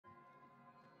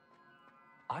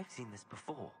I've seen this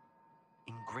before,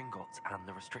 in Gringotts and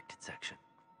the restricted section.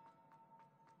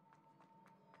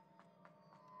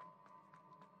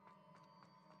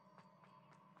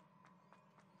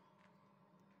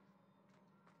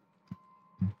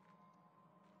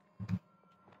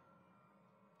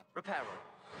 Reparo.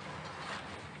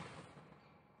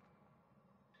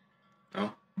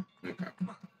 Oh, okay.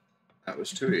 That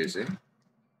was too easy.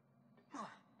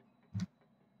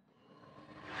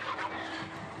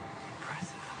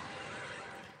 Impressive.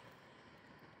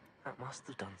 That must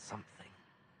have done something.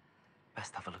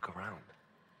 Best have a look around.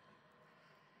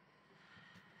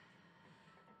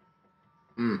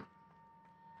 Hmm.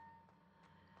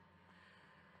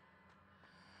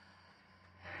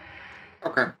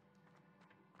 Okay.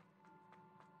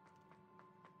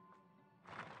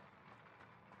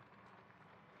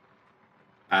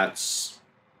 That's...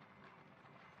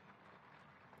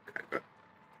 Okay, good.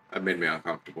 That made me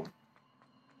uncomfortable.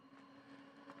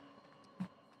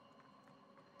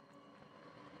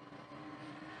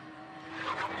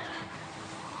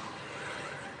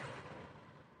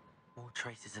 More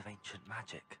traces of ancient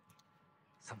magic.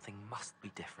 Something must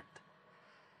be different.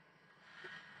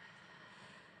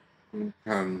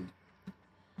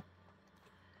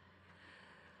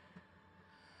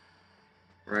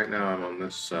 Right now I'm on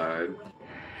this side.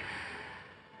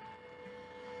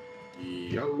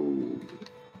 Yo!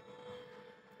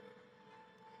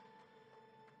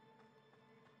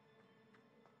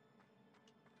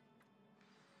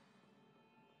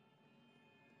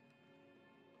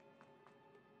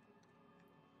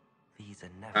 These are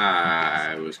never...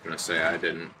 I was gonna say I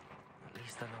didn't. At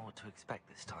least I know what to expect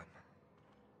this time.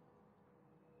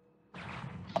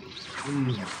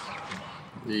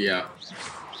 Yeah.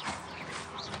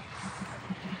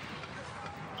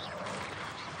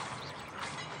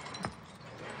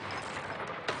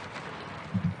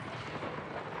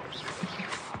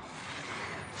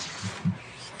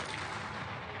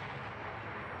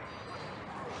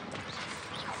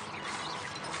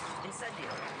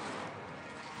 Incendio.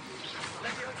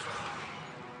 Levioso.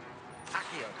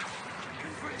 Accio.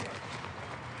 Confringo.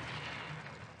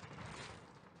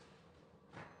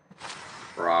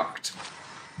 Rocked.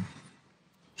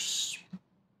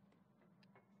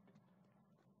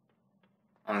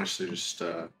 Honestly, just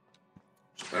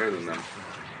better than them.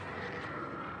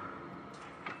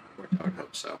 I would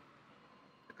hope so.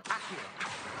 Accio.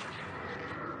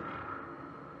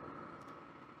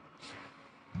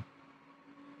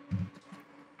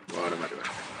 What am I doing?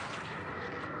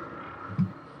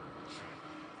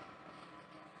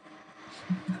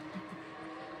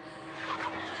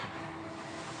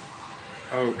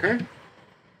 Okay.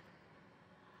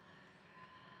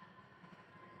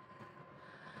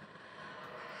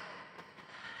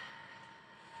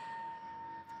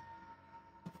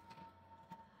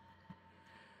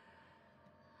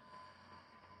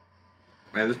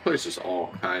 Man, this place is all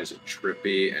kinds of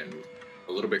trippy and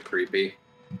a little bit creepy.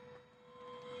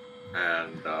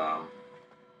 And,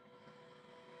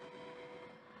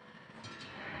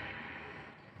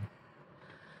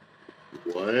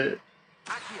 what?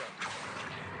 Accio.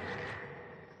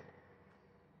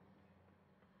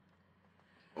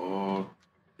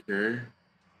 Okay.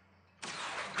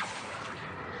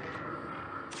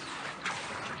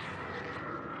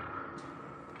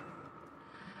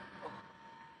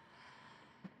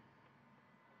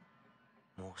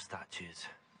 More statues.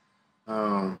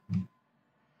 I'm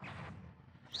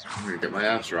gonna get my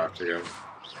ass rocked again.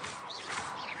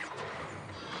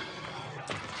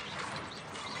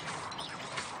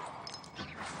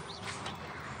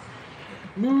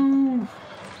 Move!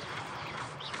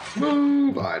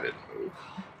 Move! I didn't move.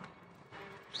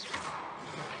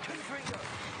 Confringo.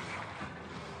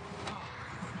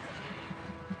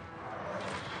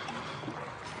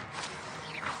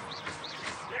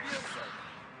 Levioso.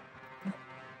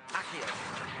 Accio.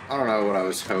 I don't know what I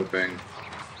was hoping.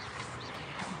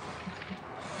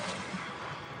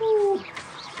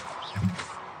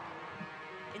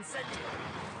 Incendio.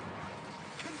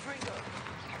 Confringo.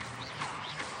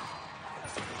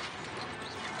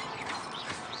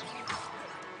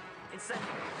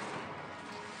 Incendio.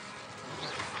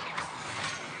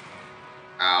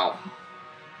 Ow.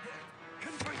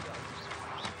 Confringo.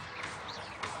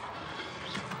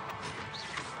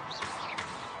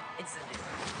 Incendio.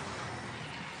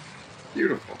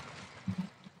 Beautiful.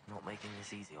 Not making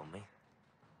this easy on me.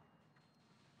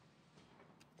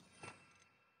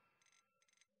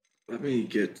 Let me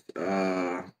get,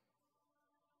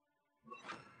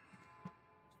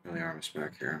 Armis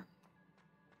back here.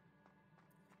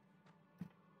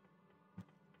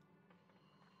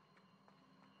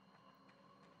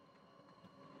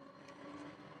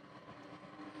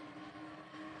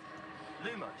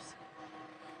 Lumos.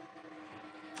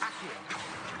 Accio.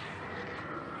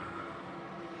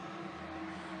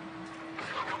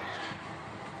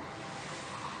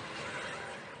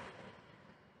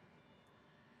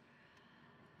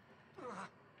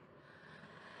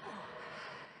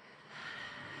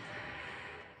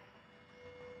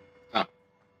 Oh.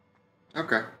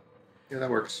 Okay. Yeah, that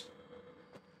works.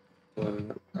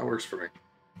 That works for me.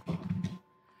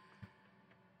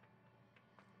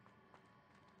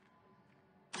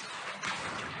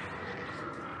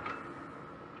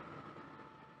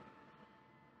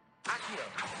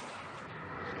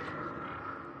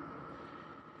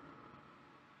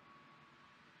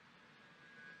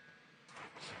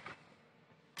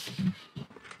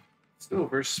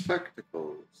 Silver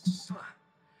spectacles.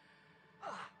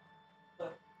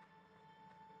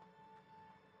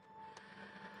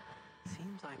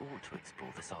 Seems I ought to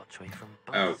explore this archway from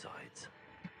Oh. both sides.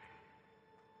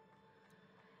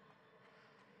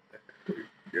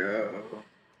 Go.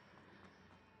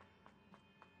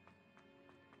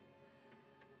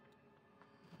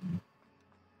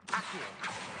 Accio.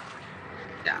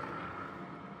 Yeah.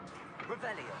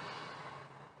 Revelio.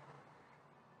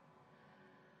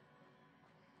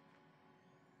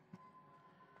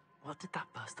 What did that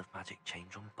burst of magic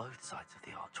change on both sides of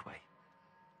the archway?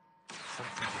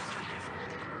 Something must be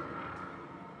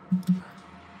different.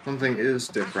 Something is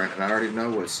different, and I already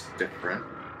know what's different.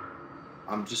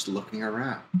 I'm just looking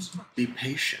around. Be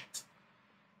patient.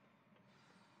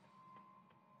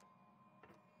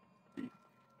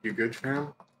 You good,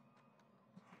 fam?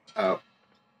 Oh,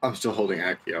 I'm still holding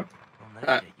Accio. I'll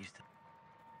never get used to.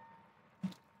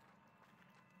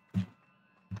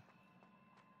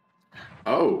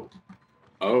 Oh.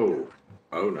 Oh.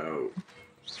 Oh no.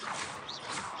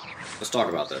 Let's talk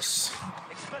about this.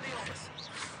 Expelliarmus.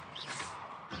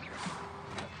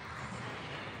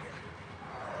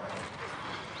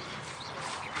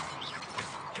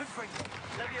 Confringo.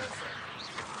 Leviosa.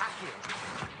 Accio.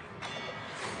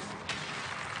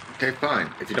 Okay, fine.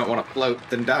 If you don't want to float,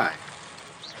 then die.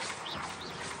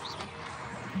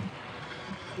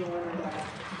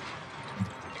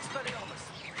 Expelliarmus.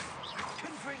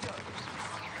 Confringo.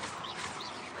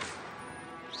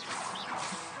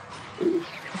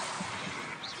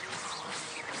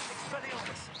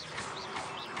 Expelliarmus.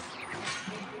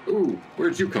 Ooh,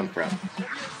 where'd you come from?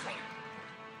 Leviosa.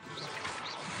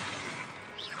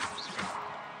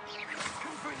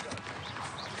 Confringo.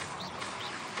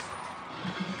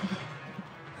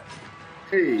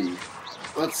 Hey,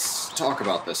 let's talk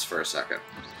about this for a second.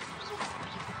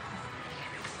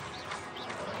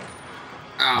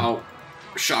 Ow.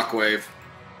 Shockwave.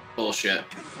 Bullshit.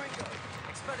 Confringo.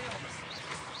 Expelliarmus.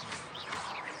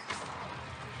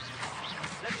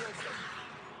 Leviosa.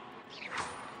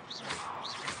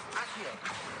 Accio.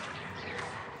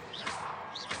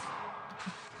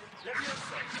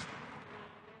 Leviosa.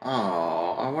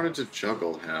 Oh, I wanted to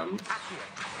juggle him. Accio.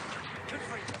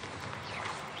 Confringo.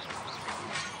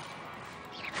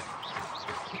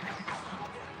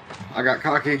 I got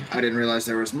cocky. I didn't realize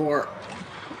there was more.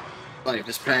 Life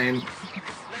is pain.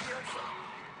 Leviosa.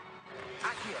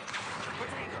 Accio.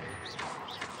 Protego.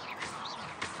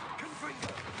 Confringo.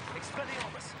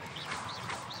 Expelliarmus.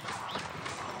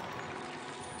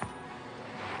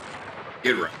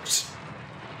 Get wrecked.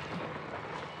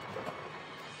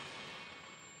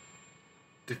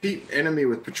 Defeat enemy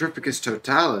with Petrificus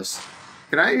Totalis.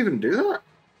 Can I even do that?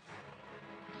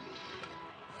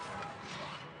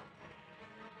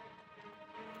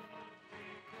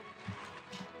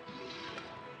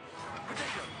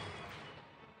 Protego.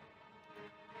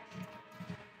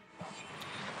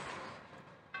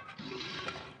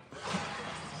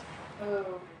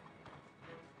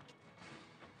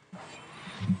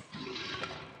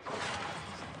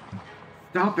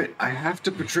 Stop it. I have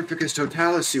to Petrificus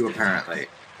Totalis you, apparently.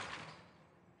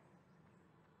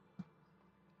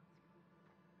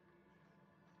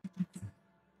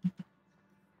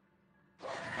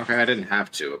 Okay, I didn't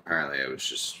have to. Apparently, it was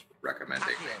just recommending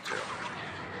me to.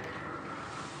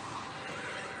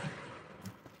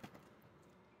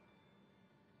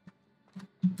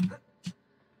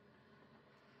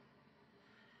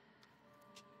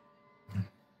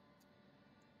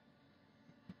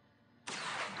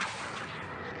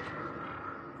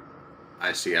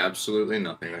 I see absolutely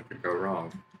nothing that could go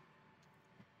wrong.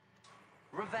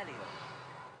 Revelio.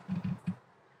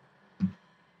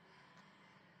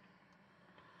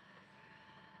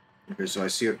 Okay, so I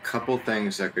see a couple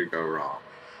things that could go wrong.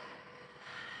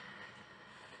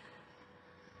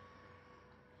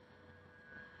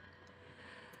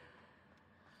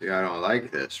 See, I don't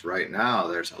like this. Right now,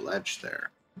 there's a ledge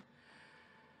there.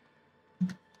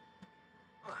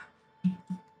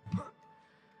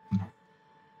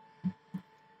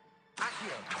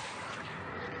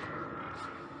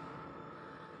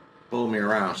 Pull me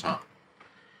around, huh?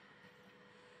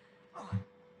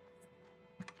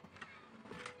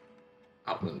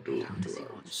 Outland Duel Time to see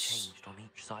what's Drugs. changed on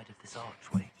each side of this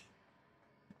archway.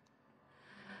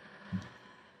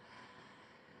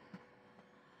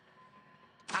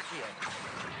 Accio.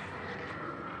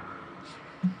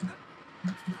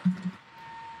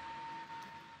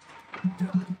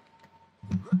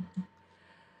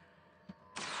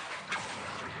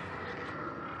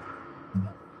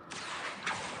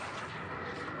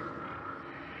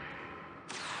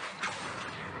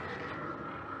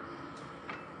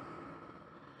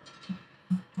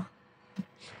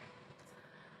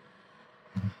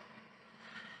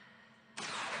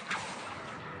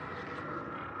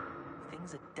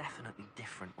 Things are definitely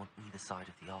different on either side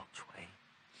of the archway.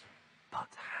 But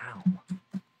how?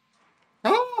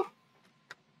 Oh!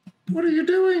 What are you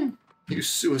doing? You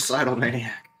suicidal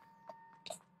maniac.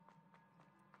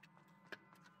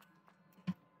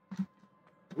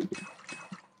 Ooh.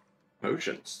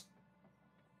 Potions.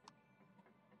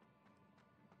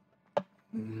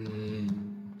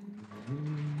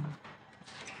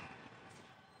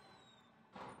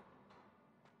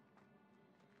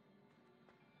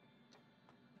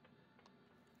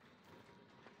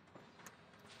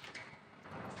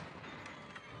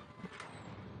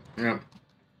 Yep.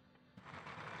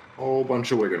 Whole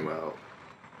bunch of Wiggenweld.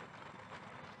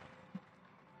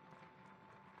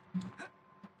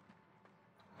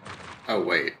 Oh,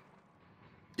 wait.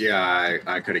 Yeah,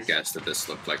 I could have guessed that this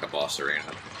looked like a boss arena.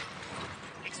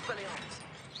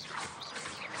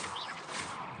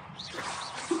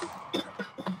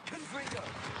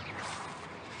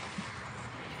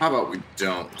 How about we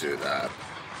don't do that?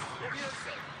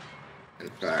 In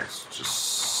fact,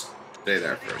 just stay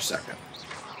there for a second.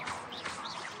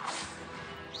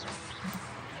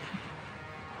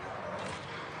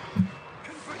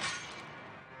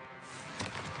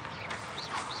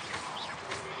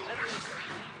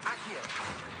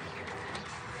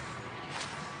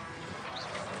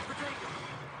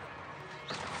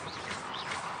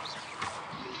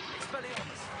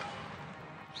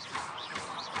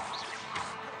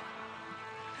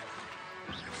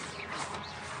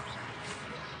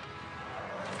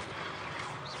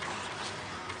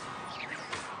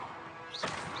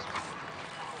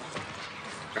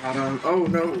 Got him. Oh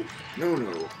no. No,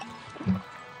 no.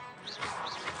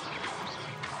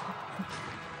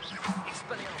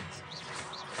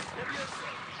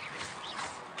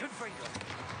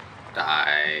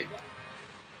 Die.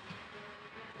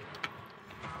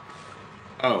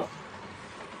 Oh.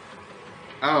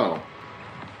 Oh.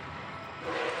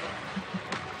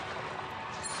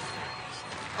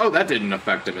 Oh, that didn't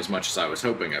affect him as much as I was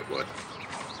hoping it would.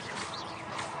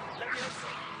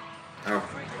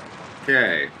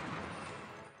 Okay.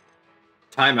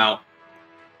 Timeout.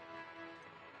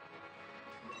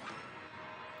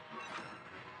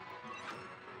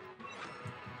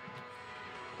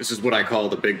 This is what I call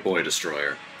the big boy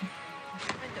destroyer.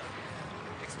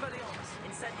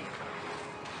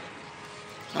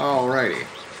 Alrighty.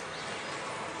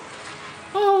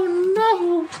 Oh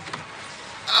no!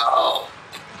 Oh!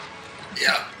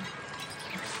 Yeah.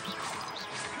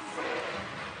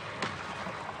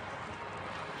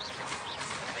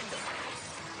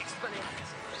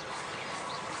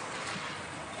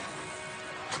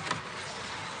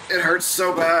 It hurts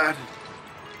so bad.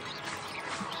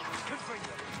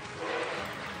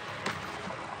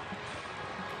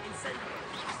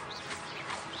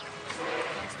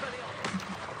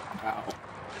 Ow.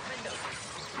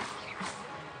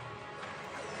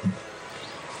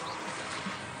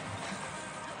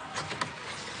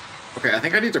 Okay, I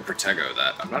think I need to Protego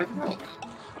that. I'm not even wrong.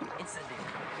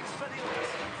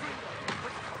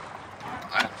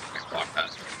 I can't block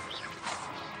that.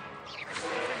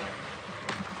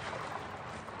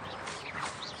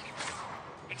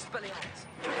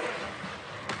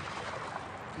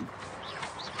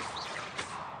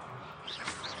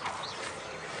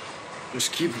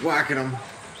 Just keep whacking them.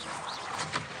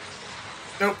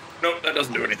 Nope, nope, that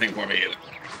doesn't do anything for me either.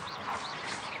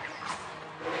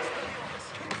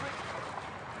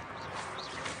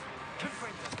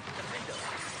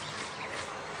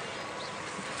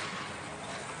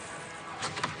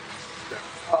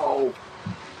 Oh.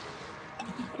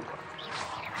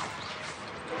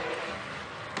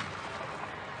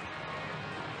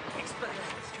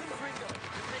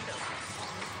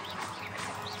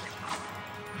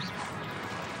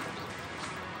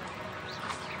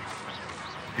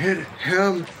 Hit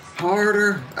him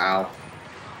harder. Ow.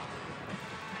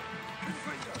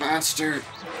 Bastard.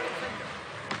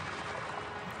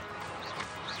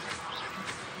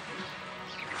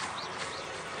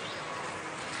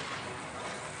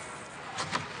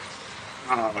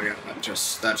 Oh my god, that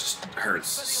just hurts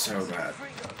so bad.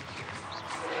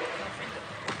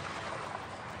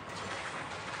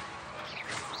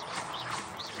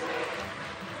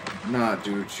 Nah,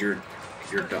 dude, you're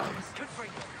done.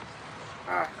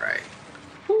 Alright.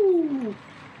 Woo!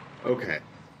 Okay.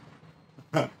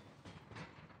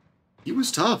 He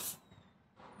was tough.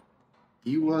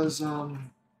 He was,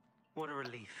 What a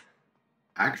relief.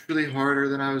 actually harder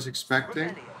than I was expecting.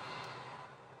 Revelio.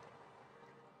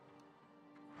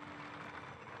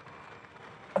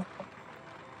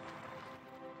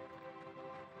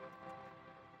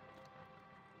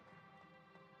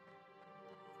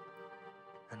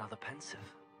 Another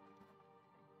pensive.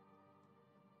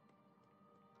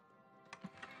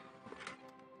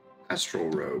 Astral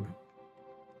robe.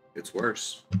 It's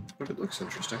worse, but it looks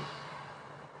interesting.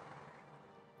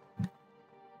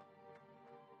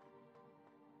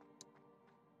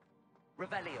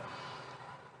 Revelio.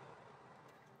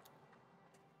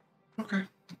 Okay,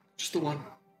 just the one.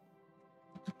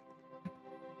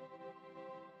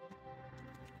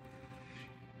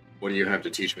 What do you have to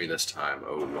teach me this time,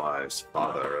 O wise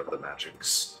father of the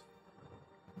magics?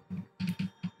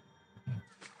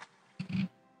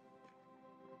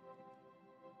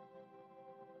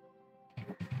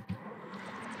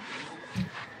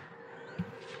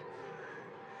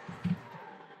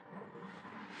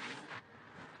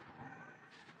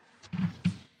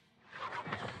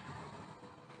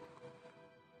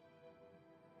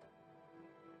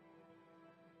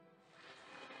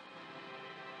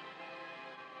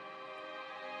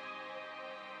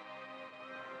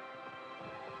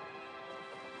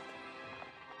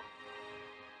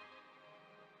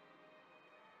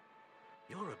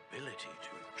 Your ability to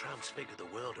transfigure the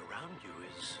world around you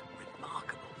is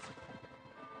remarkable.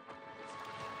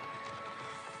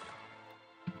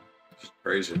 It's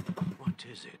crazy. What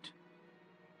is it?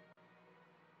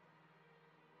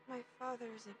 My father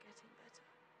isn't getting better.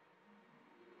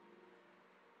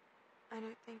 I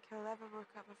don't think he'll ever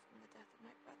recover from the death of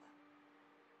my brother.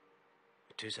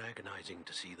 It is agonizing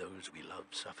to see those we love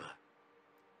suffer.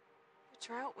 The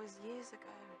drought was years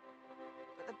ago,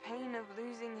 but the pain of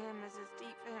losing him is as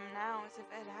deep for him now as if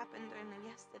it had happened only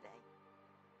yesterday.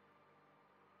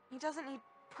 He doesn't need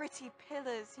pretty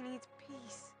pillars, he needs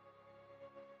peace.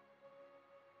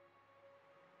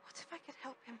 What if I could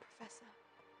help him, Professor?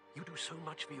 You do so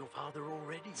much for your father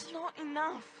already. It's not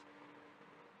enough.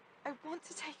 I want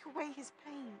to take away his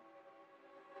pain.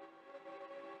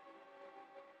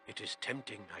 It is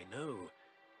tempting, I know,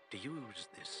 to use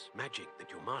this magic that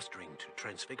you're mastering to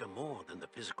transfigure more than the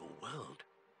physical world.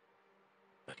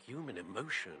 But human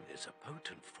emotion is a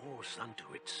potent force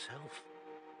unto itself.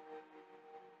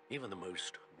 Even the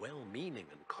most well-meaning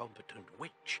and competent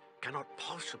witch cannot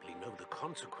possibly know the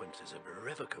consequences of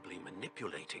irrevocably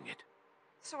manipulating it.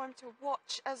 So I'm to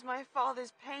watch as my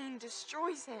father's pain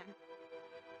destroys him.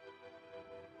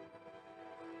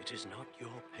 It is not your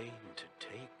pain to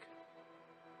take.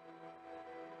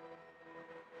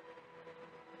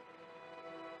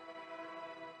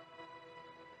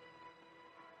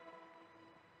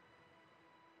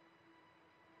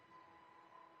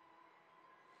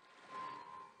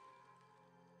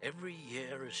 Every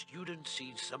year, a student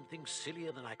sees something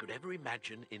sillier than I could ever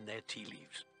imagine in their tea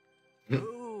leaves.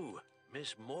 Oh,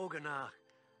 Miss Morganach,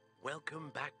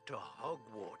 welcome back to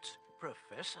Hogwarts,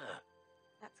 Professor.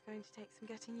 That's going to take some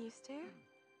getting used to.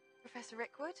 Professor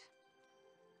Rickwood?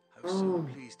 I was so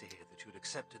pleased to hear that you'd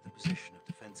accepted the position of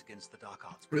Defense Against the Dark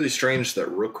Arts. Really strange that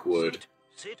Rookwood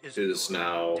Sit, is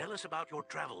now Tell us about your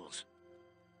travels.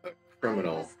 a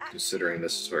criminal, considering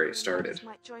this is where he started.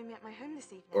 Might join me at my home this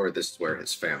evening. Or this is where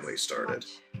his family There's started.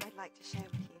 much I'd like to share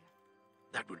with you.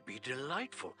 That would be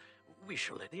delightful. We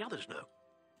shall let the others know.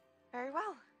 Very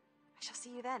well. I shall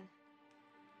see you then.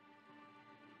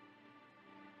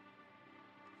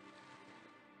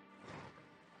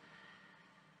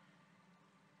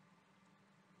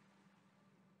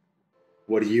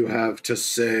 What do you have to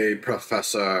say,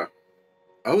 Professor?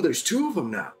 Oh, there's two of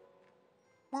them now.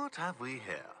 What have we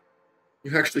here?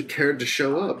 You actually cared to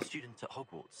show I'm up. a student at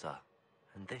Hogwarts, sir.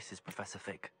 And this is Professor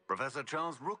Fick. Professor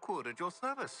Charles Rookwood at your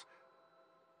service.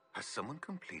 Has someone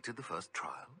completed the first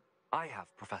trial? I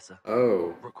have, Professor.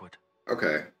 Oh, Rookwood.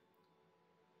 okay.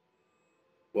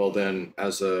 Well then,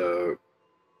 as a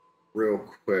real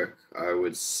quick, I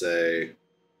would say,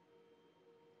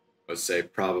 let's say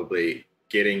probably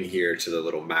getting here to the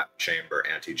little map chamber,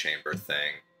 antechamber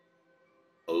thing,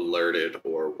 alerted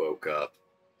or woke up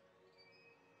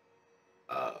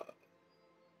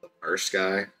the first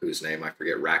guy, whose name I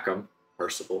forget, Rackham,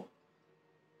 Percival.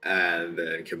 And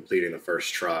then completing the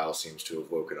first trial seems to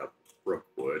have woken up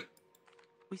Rookwood.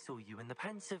 We saw you in the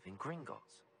Pensive in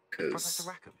Gringotts. Because Professor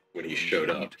Rackham. when he showed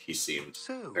up, he seemed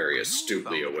So, very you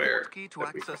astutely found the aware portkey to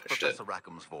that we access finished Professor it.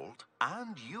 Rackham's vault,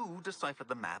 and you deciphered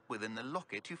the map within the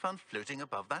locket you found floating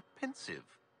above that Pensive.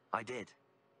 I did.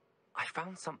 I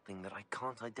found something that I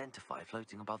can't identify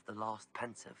floating above the last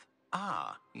Pensive.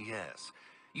 Ah, yes.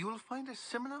 You will find a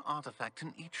similar artifact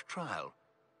in each trial.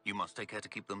 You must take care to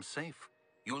keep them safe.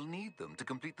 You will need them to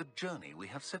complete the journey we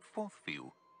have set forth for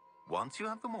you. Once you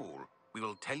have them all, we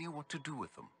will tell you what to do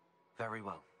with them. Very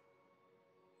well.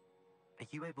 Are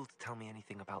you able to tell me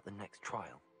anything about the next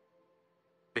trial?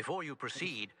 Before you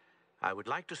proceed, I would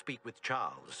like to speak with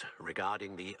Charles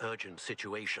regarding the urgent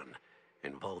situation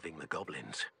involving the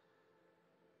goblins.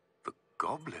 The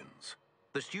goblins?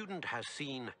 The student has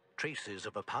seen traces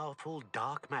of a powerful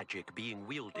dark magic being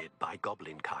wielded by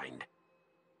goblin kind.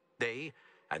 They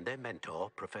and their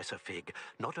mentor, Professor Fig,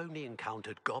 not only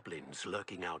encountered goblins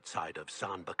lurking outside of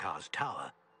San Bakar's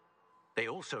tower, they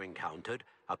also encountered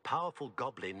a powerful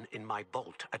goblin in my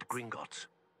vault at Gringotts.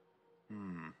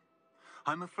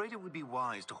 I'm afraid it would be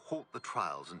wise to halt the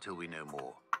trials until we know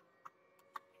more.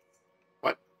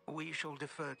 What? We shall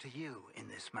defer to you in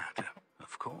this matter,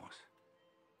 of course.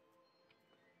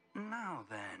 Now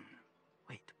then,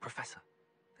 Wait, Professor.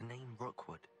 The name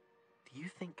Rookwood. Do you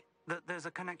think... that there's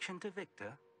a connection to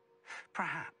Victor?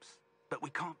 Perhaps, but we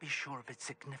can't be sure of its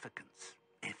significance,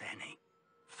 if any.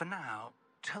 For now,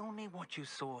 tell me what you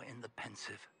saw in the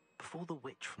Pensive. Before the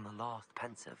witch from the last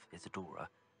Pensive, Isadora,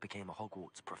 became a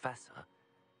Hogwarts professor,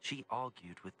 she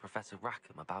argued with Professor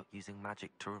Rackham about using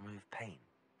magic to remove pain.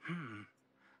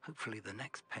 Hopefully the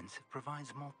next Pensive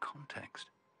provides more context.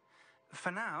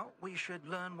 For now, we should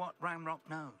learn what Ranrock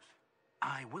knows.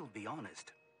 I will be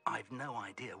honest, I've no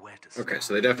idea where to start. Okay,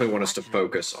 so they definitely want us to Actually,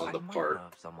 focus on I the might part know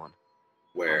of someone.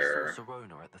 where I saw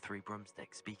Sirona at the Three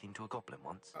Broomsticks speaking to a goblin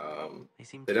once. They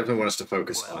seemed they definitely want us to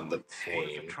focus Well, on the it's worth a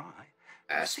pain try.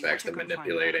 aspect, See what the you can find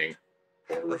manipulating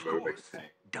out. or Of removing course, pain.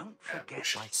 don't forget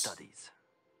which my is studies.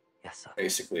 Yes, sir.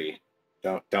 basically,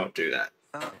 don't do that.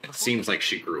 It seems like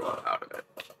she grew up out of it.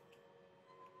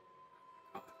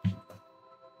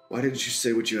 Why didn't you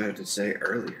say what you had to say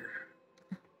earlier?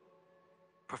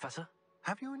 Professor?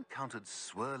 Have you encountered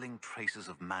swirling traces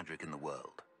of magic in the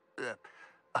world?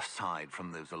 Aside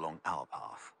from those along our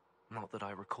path. Not that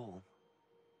I recall.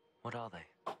 What are they?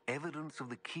 Evidence of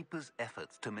the Keeper's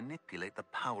efforts to manipulate the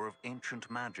power of ancient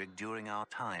magic during our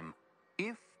time.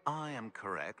 If I am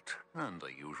correct, and I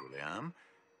usually am,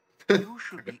 you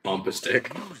should be able Pompous to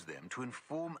dick. use them to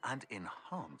inform and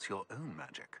enhance your own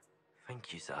magic.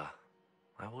 Thank you, sir.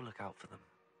 I will look out for them.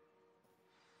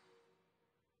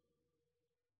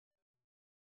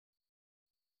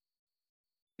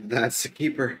 That's the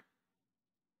keeper.